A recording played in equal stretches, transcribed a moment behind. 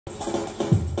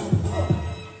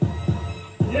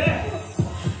Yeah!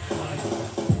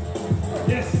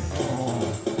 Yes!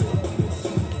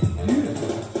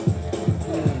 Beautiful.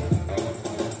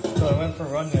 So I went for a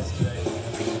run yesterday.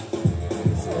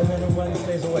 And then on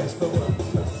Wednesdays always footwork.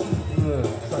 So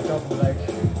I go for like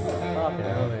half an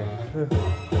hour.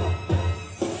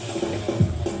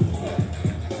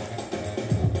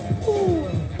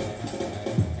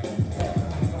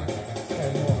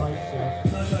 More height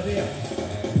soon. Nice idea.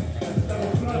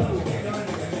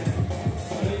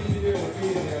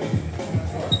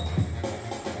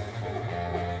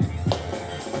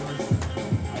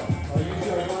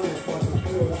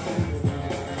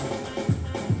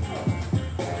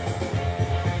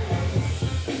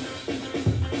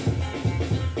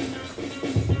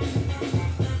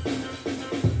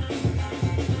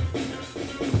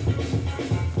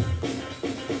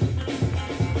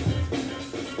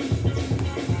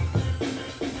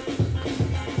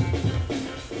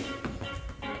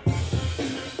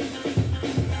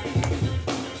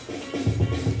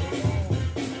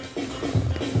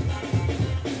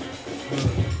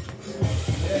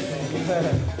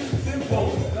 Simple,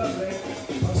 lovely.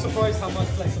 I'm surprised how much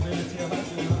flexibility I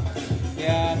have doing that.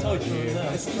 Yeah, I told you.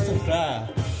 It's just a flair.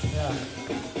 Yeah.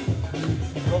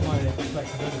 You've got my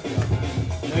flexibility up.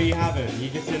 No, you haven't. You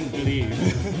just didn't believe.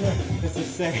 It's the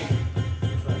same.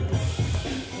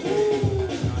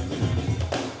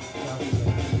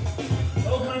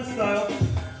 Old man style.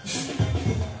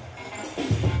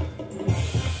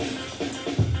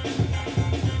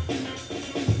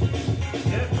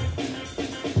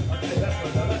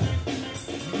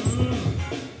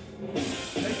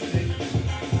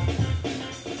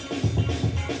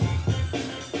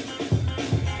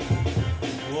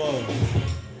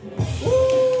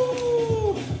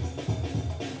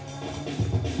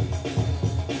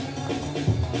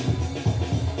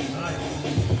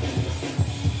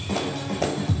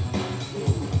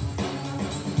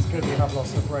 Good, we have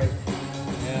lost the break.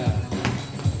 Yeah.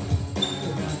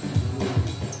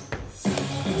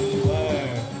 Whoa.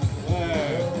 Whoa.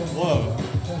 Whoa.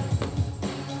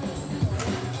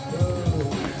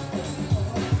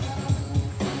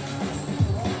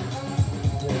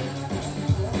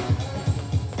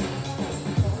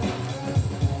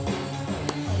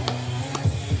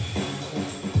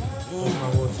 Where's my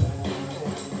water?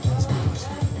 Where's my water?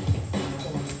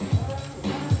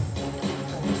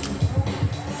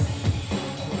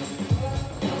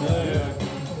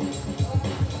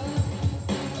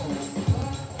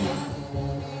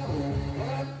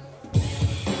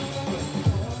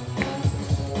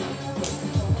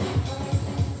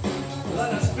 Let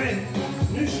that spin.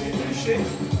 New shit, new shit.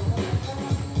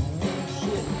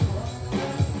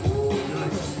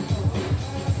 Nice.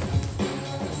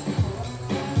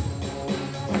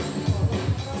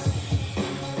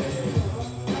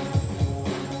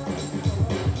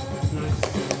 Nice.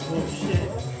 Oh shit.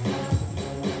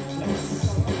 Nice.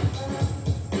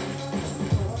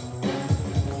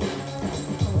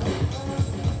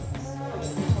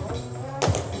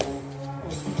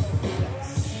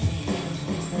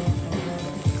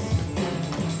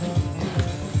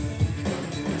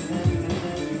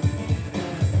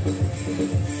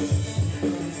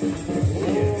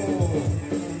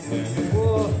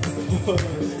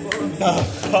 The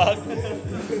fuck?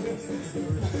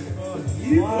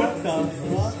 What the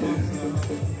fuck?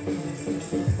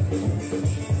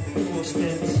 More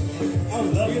spins. Oh,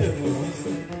 beautiful.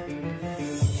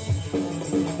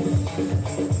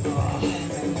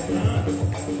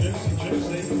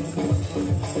 Juicy.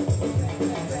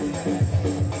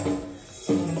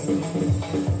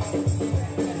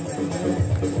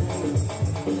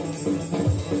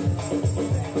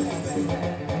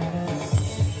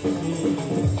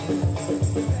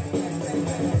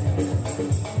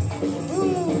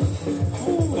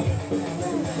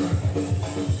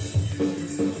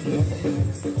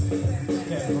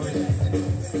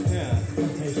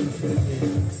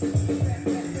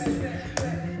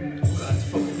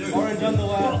 Orange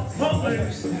underwear. Hot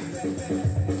moves.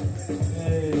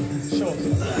 Hey, shorts.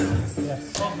 Yes.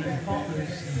 Hot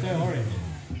moves. So orange.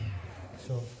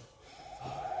 Sure.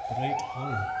 Great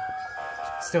on.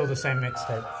 Still the same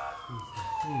mixtape.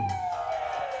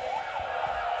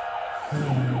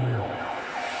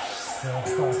 Yeah, I'll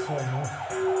try some more.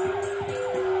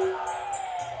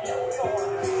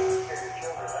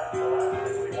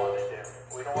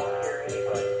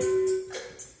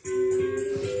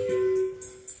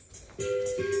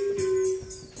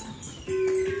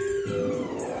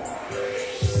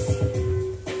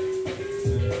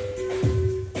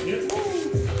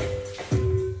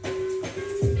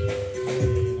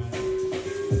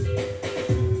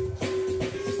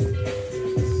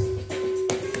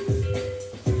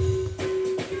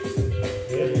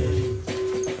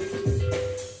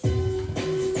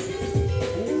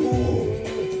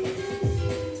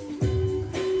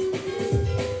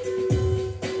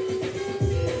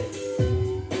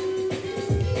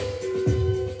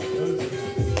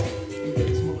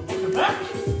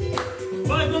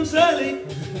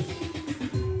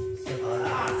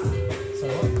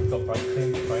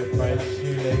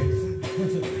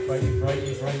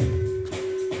 Right, right.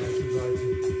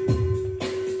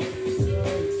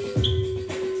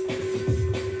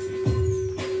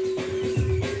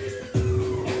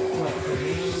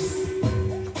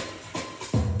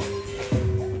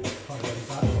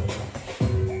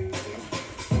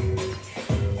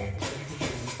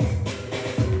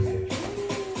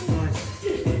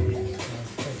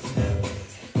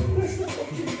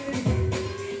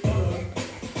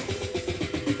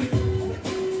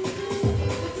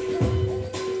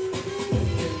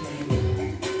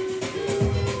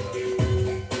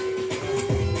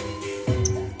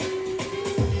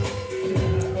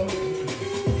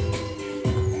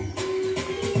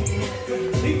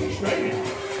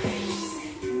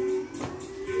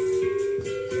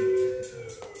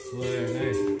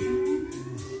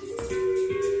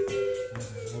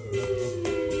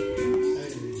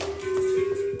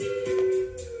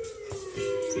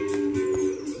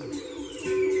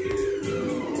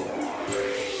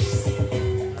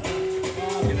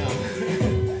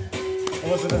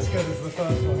 Wasn't as good as the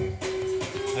first one.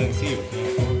 I didn't see the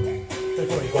first one. They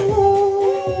thought you got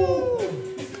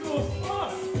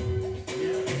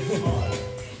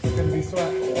It's going to be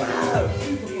sweat. Wow!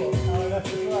 Super cool. Oh, that's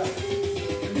the sweat.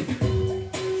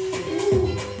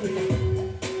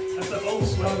 That's an old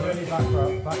sweat. Don't do any back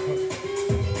hook.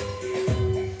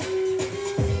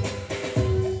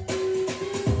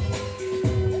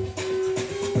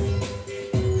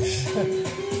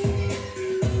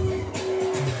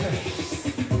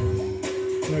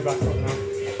 No back up now.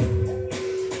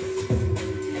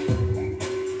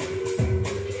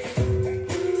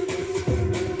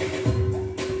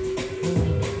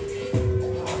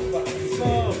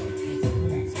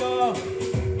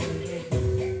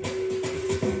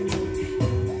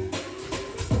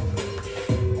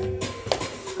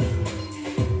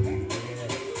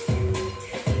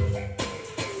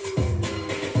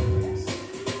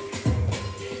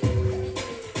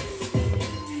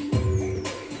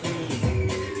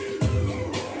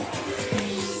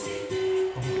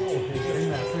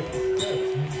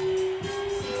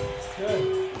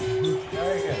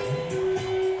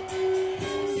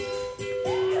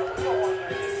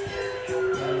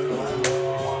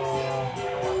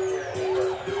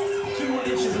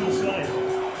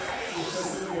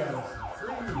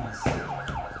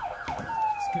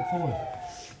 Skip forward.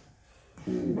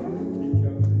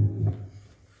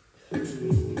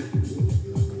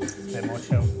 Bit more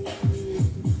chill.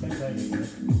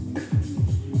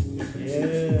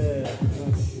 Yeah.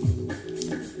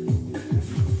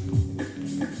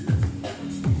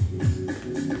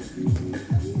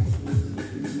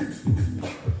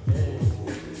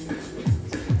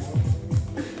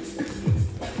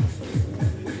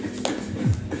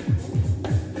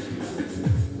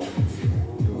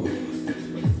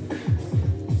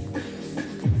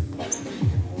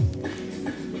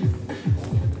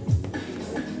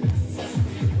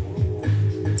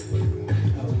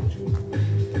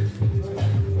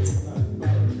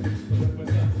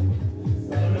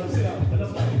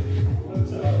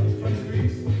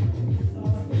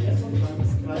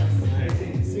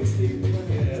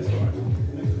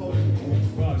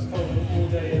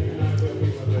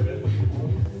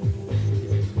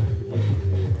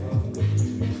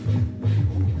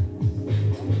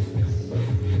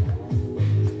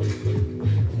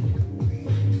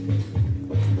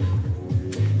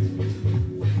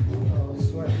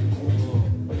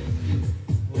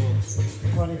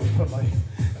 Can't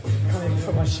even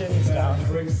put my shins down.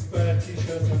 Bring spare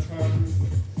t-shirts and trousers.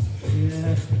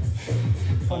 Yeah.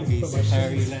 All these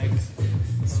hairy legs.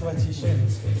 Sweaty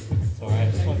shins. It's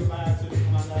alright. Take your bags and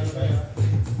come on down there.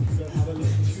 Have a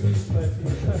listen to sweaty.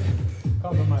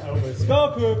 Can't put my elbows.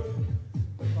 Go, Coop!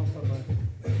 Can't put my...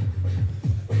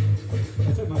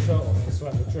 I took my shirt off and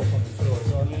sweat would drip on the floor,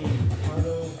 so I mean...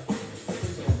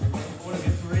 What is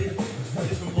it, 3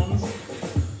 different ones?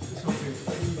 This one,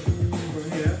 from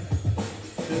here.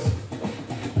 This.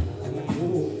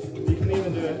 Ooh. You can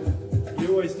even do it. You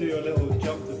always do a little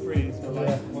jump to freeze, but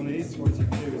like one of these ones you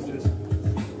can do is this.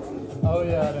 Oh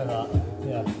yeah, I know that.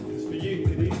 Yeah. It's for you, you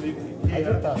could easily I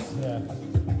did that, yeah.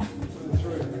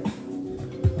 through.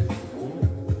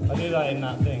 I do that in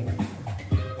that thing.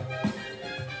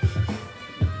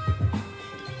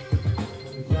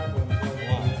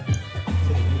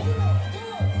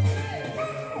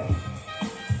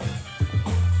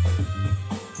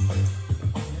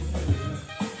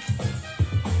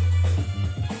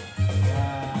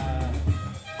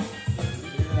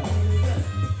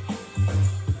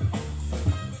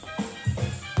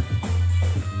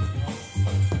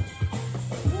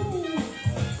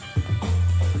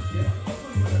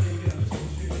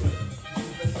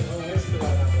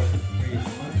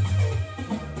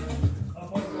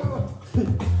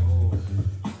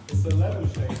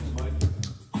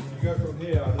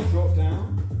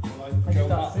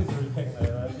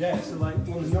 Yeah, so like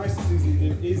one of the nicest things you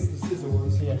do is the scissor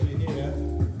ones. Yeah. Here.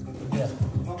 Yeah.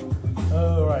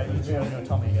 Oh right, you do it on your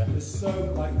tummy, yeah. It's so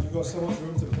like you've got so much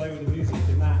room to play with the music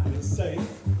in that, and it's safe,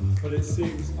 but it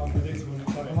seems unpredictable and I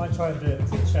exciting. might try and do it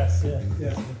to the chest, yeah.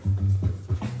 Yeah.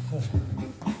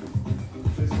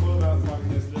 It's all about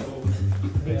finding those little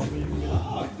bits where you can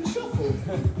go, the shuffle.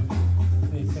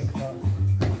 What do you think about?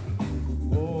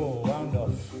 Oh, round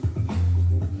off.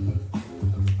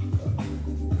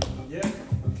 Yeah.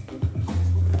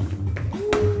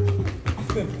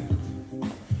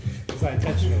 Is that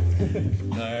intentional?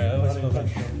 No, that was Not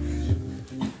intentional.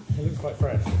 It looks quite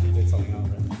fresh if you did something out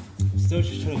of it. I'm still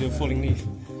just trying to do a falling leaf.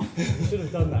 You should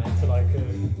have done that into like a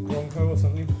Bronco or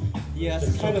something. Yeah,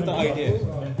 that's kind of the idea.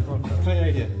 Bronco. Kind of the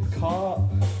idea. Car,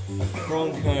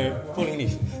 Bronco, falling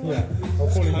leaf. Yeah, or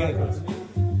falling kind of- backwards.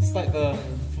 It's like the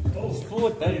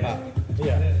forward then back.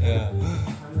 Yeah. Yeah,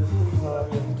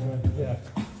 Yeah.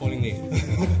 falling leaf.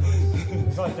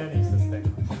 It's like Denny's, this thing.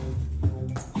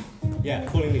 Yeah,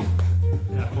 falling leaf.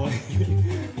 Yeah. Falling leaf.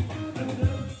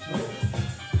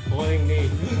 Falling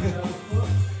leaf.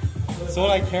 That's all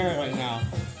I care right now.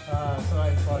 So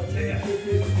I tried to. Yeah.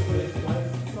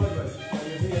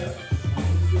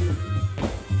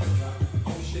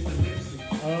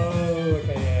 Oh,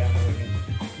 okay, yeah, I'm with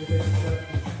you.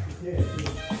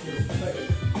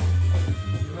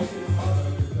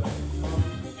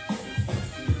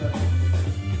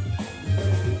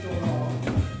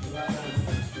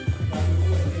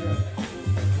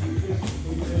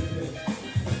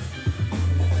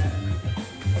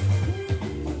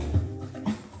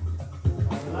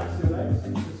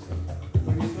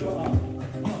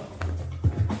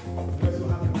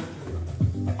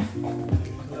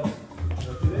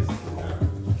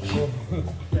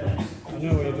 I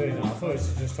know what you're doing now. I thought it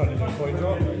was just trying to do a coin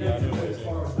drop. But yeah, I know what you're doing.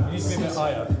 You need to be a bit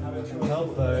higher.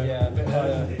 Elbow. Yeah, a bit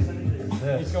higher. You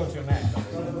need to go to your neck.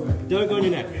 Don't go on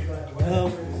your neck.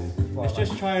 Let's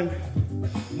just try and.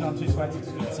 No, I'm too sweaty to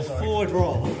do it. It's a forward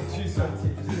roll. Too sweaty.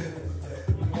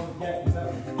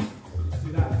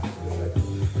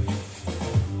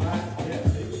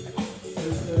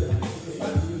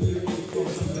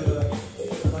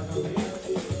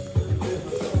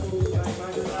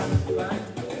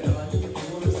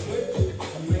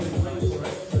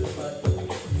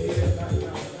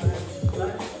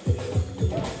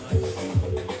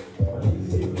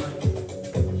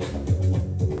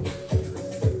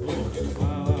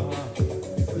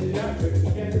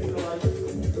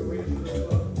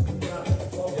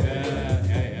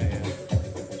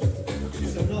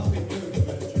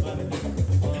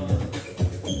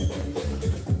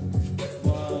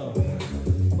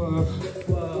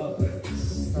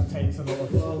 That takes a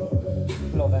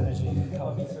lot of energy.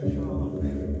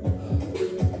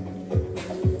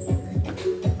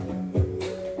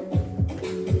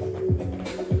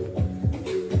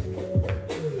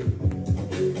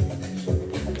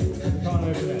 Can't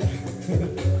open it.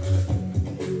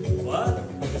 What?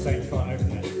 I'm just saying you can't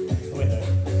open it. The window.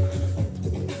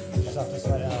 You just have to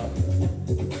sweat it out.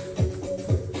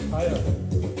 Higher.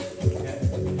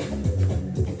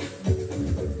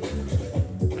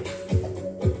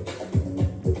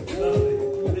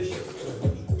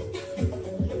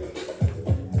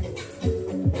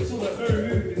 It's all that very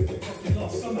moving that fucking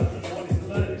last summer and I wanted to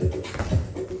learn it.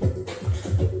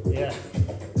 Yeah.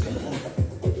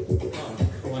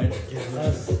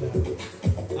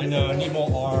 I know, I need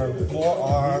more arm. More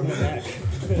arm.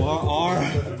 More arm.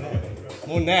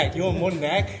 More neck. You want more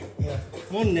neck? Yeah.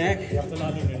 More neck. You have to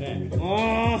land on your neck.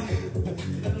 Oh.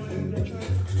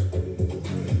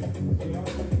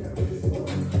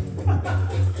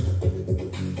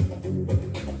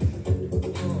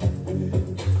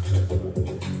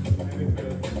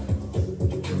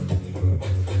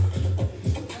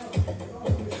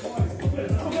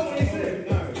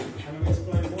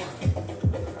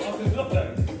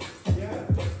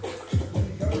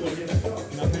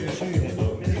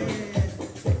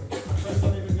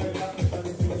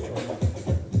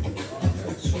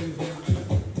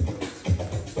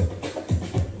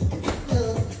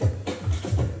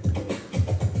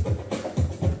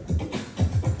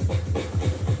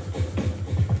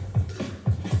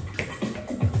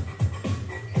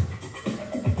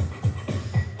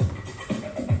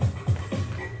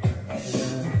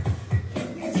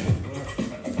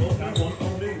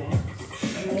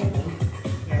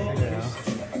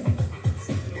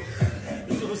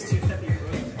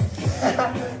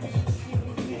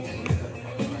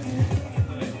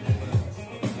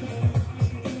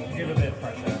 Give a bit of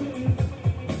pressure.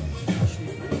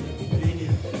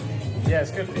 Yeah,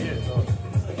 it's good for you as well.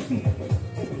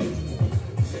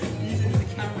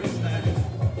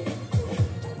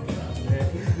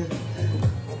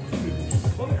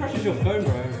 Where's your phone,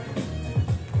 bro?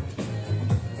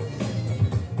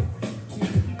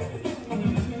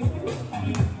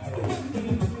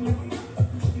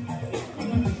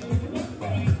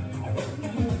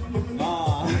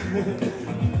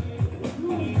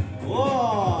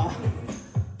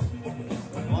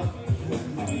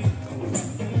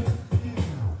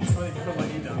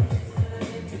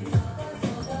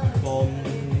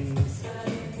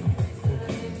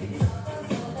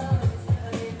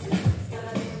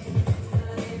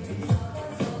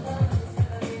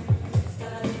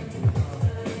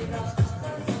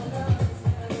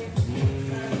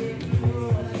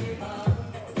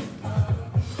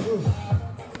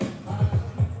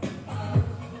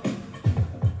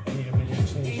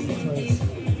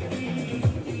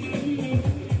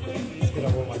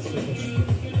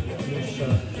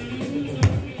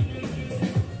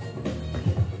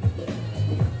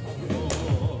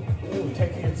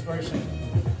 Inspiration.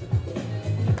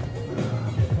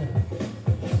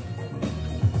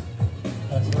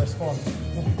 That's a response.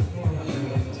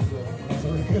 That's a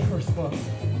really good response.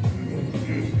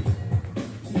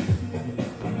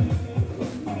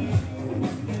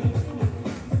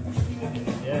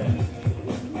 Yeah.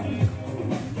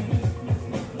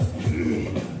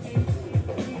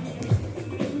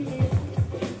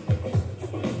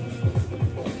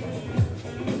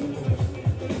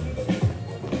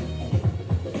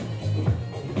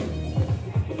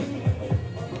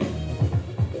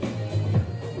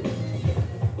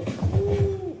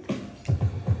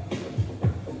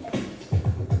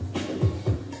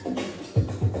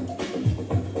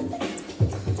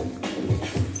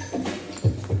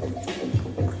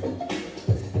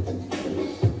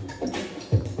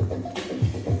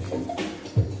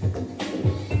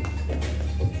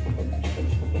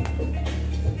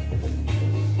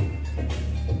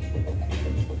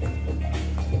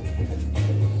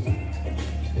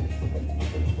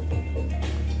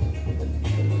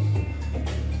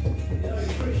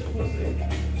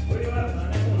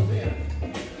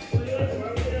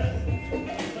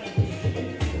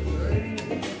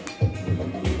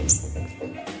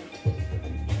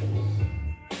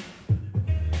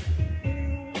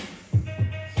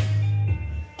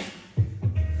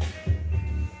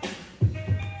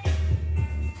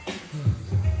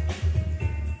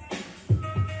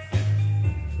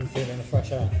 Feeling the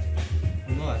fresh air?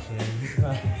 I'm not actually.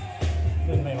 No,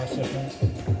 didn't make much difference.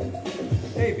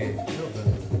 Maybe, a little bit.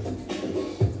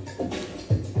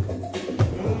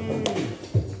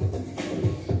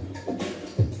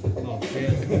 Oh,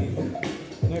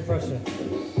 yeah. No pressure.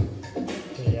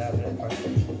 Yeah, a bit of pressure.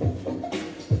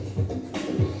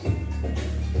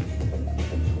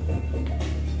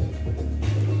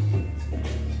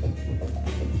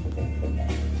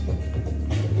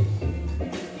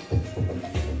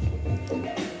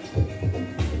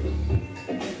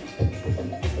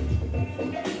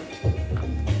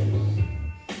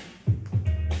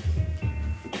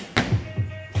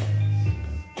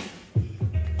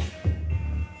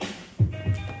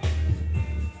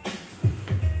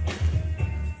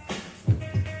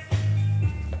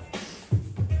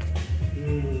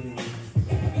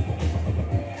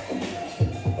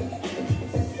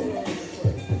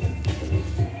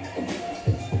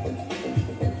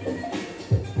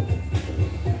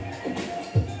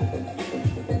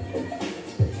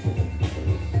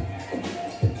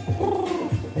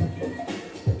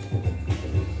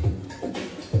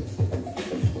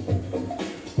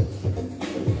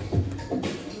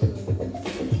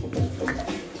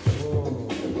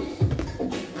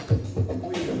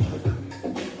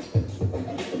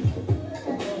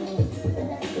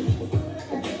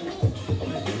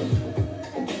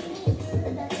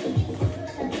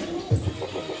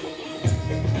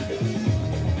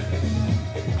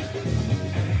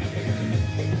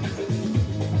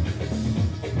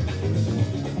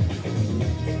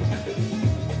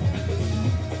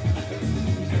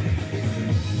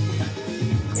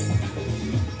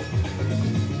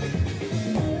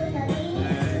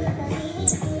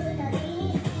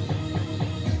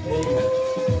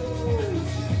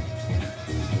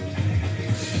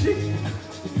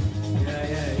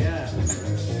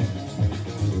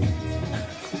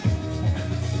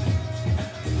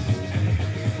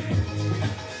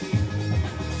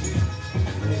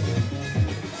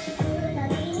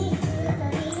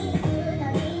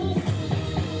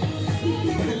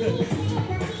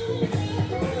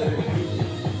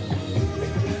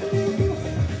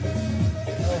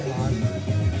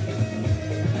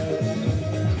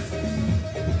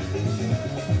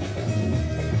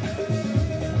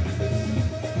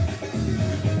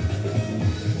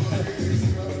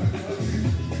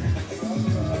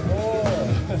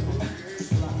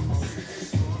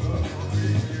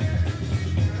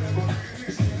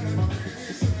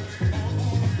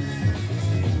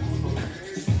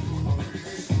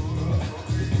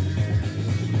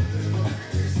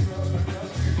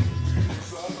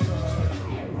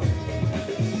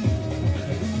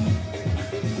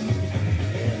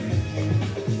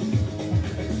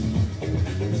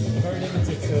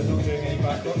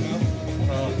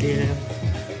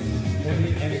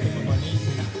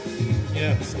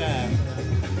 pair.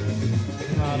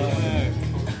 No, I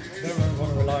don't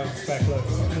want to rely on spare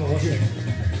clothes. More washing.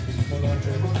 More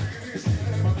laundry.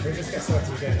 We'll just get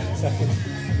sorted again in a second.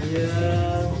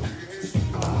 Yeah.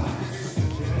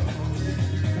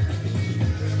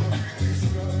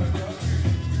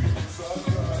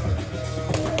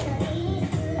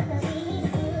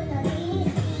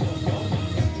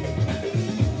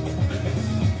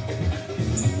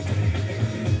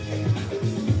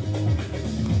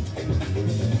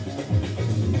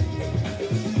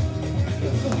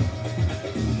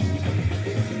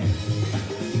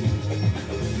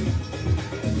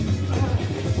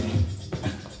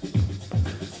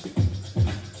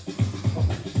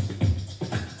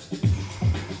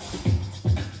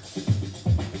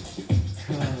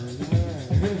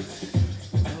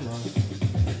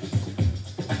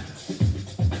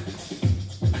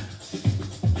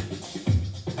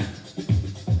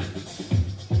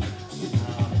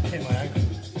 Hit my ankle.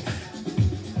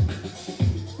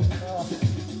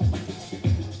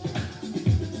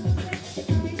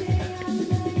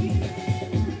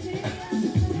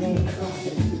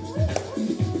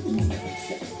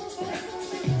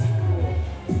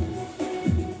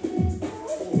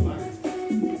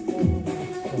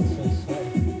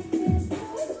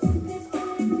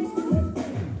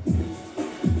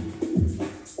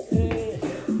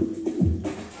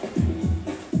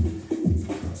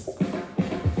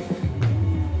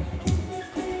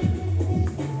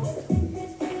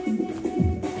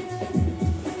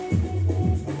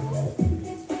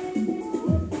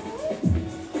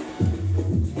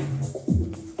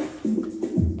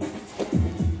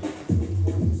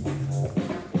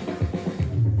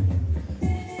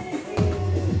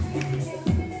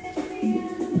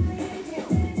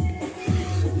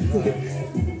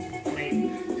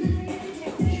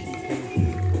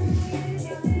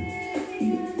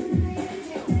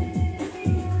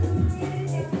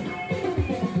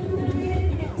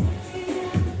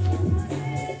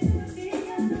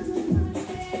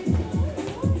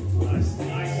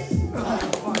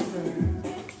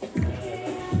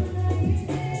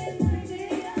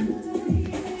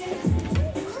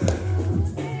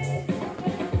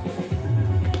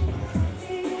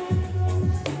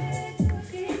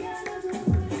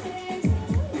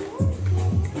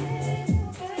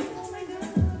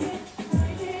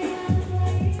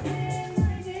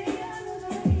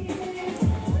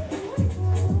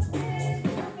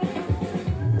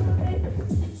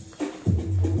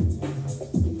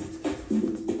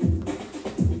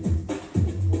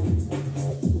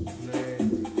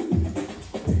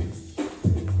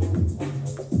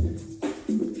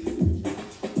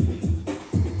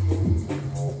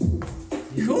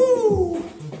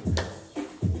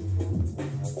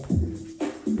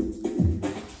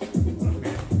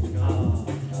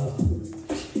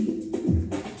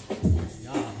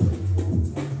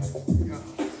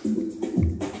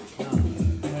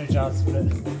 Jazz split.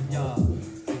 Yeah.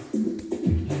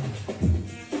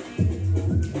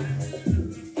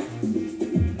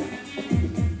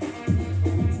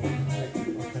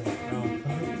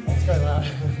 Let's go loud.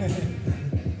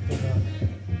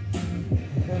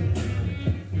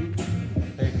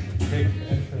 Big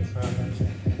entrance around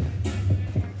there.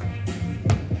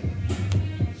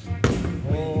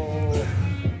 Oh,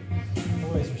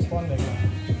 always responding.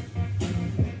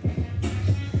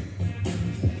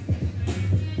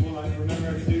 Remember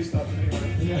how to do stuff anyway.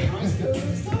 Yeah,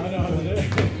 I know how to do it.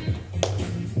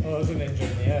 Oh, there's an injury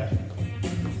in the air.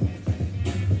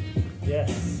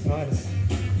 Yes, nice.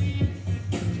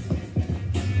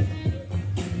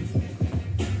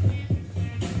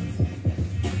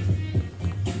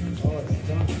 Oh, it's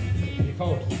done. You're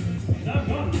cold. No, I'm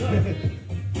done.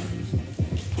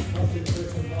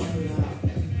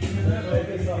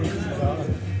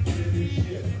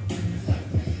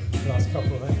 Last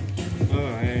couple then.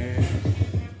 Alright.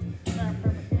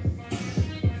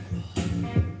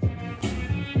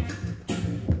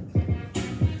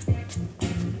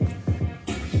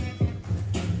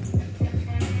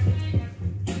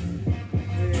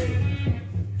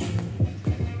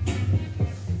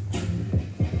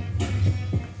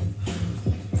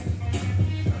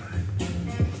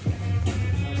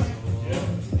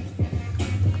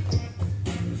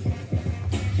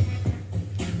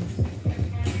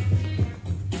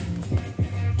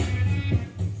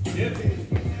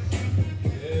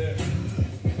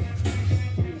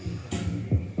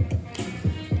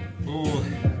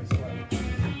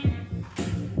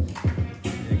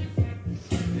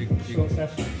 Short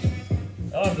session.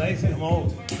 Oh, amazing. I'm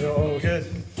old. You're all Good.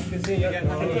 Good seeing you. I've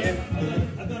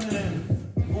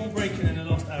done wall breaking in the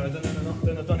last hour. I've done it in the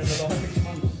last 6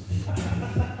 months.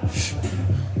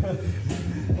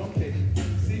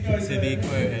 To be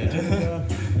quoted.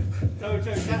 Don't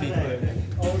joke To be that quoted. day.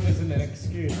 Old isn't an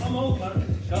excuse. I'm old,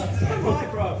 man. Shut up.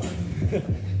 Right,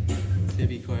 bruv. To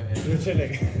be quoted. You're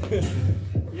chilling.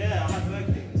 Yeah, I had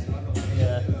Burger King, so I got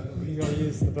Yeah. You gotta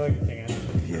use the Burger King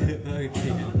energy. Burger I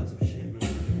King. got some shit,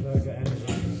 man. Burger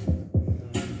energy.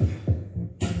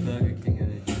 Burger King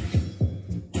energy.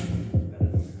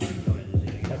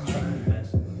 Head track.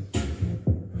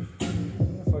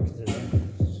 What the fuck is it then?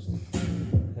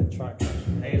 Head track.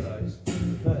 Halos.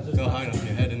 No, it's just Go high enough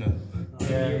your head, innit?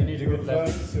 yeah, you need a good reverse,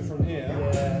 left. so from here,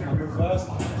 Yeah. I'm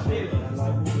reversing and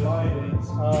like gliding.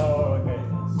 Oh, okay.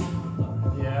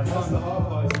 Yeah, That's the hard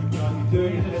part, is you're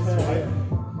doing it this way,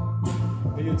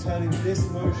 but you're turning this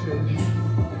motion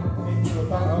into a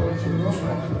backwards and wrong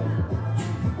motion.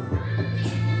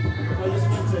 If I just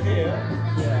went to here,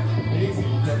 Yeah. easy,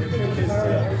 but the trick is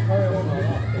Carry to, on like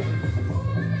that.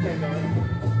 Okay, no.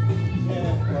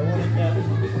 yeah, I want to get,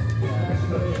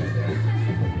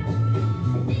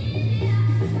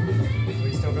 Are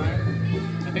we still going?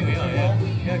 I think we are, yeah.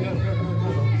 Yeah, go, go, go,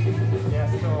 go. Yeah,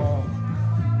 still.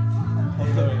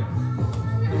 I'm going.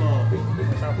 Come on.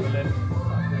 Watch out for the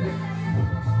lift.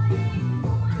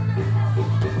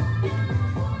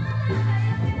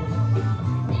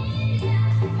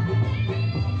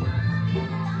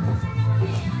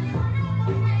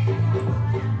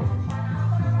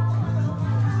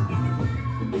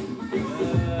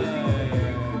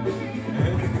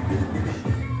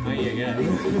 There you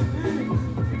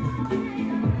go.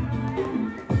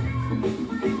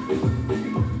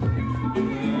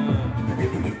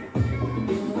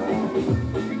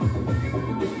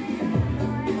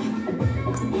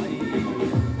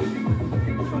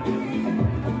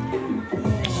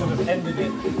 Should have ended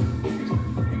it.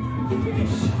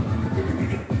 Finish.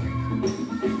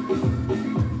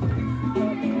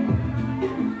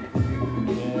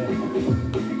 Yeah.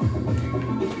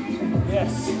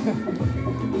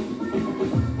 Yes.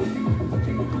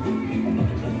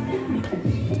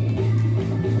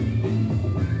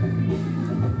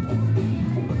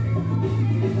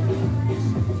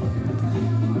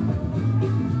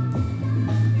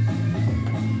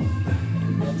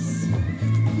 Yes.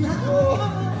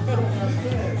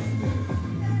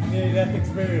 Nearly death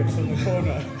experience on the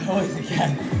corner. Always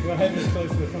again. Your head was close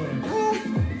to the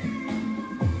corner.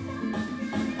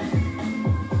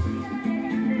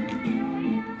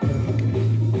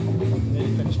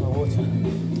 Nearly finished my water.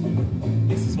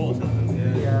 This is water,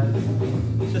 yeah.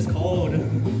 Yeah. It's just cold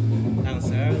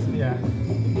downstairs. Yeah.